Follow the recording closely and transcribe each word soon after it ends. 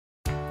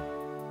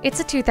It's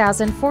a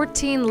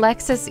 2014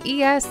 Lexus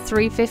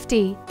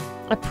ES350.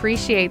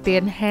 Appreciate the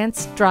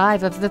enhanced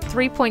drive of the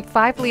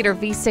 3.5-liter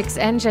V6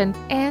 engine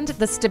and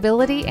the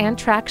stability and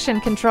traction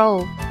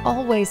control.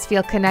 Always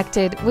feel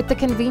connected with the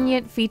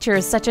convenient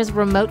features such as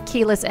remote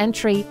keyless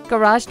entry,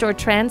 garage door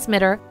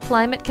transmitter,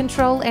 climate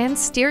control, and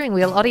steering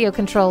wheel audio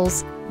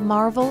controls.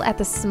 Marvel at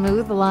the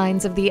smooth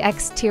lines of the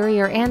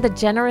exterior and the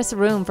generous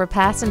room for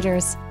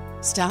passengers.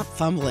 Stop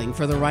fumbling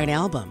for the right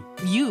album.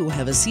 You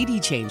have a CD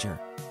changer.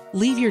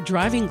 Leave your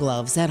driving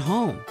gloves at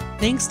home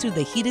thanks to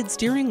the heated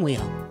steering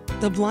wheel.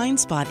 The blind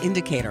spot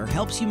indicator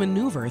helps you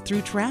maneuver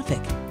through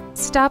traffic.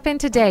 Stop in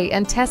today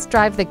and test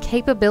drive the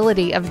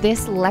capability of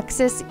this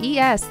Lexus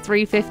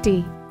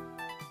ES350.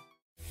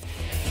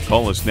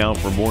 Call us now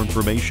for more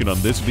information on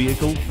this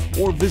vehicle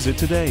or visit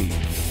today.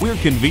 We're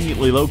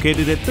conveniently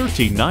located at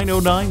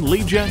 13909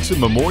 Lee Jackson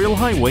Memorial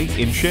Highway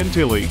in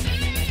Chantilly.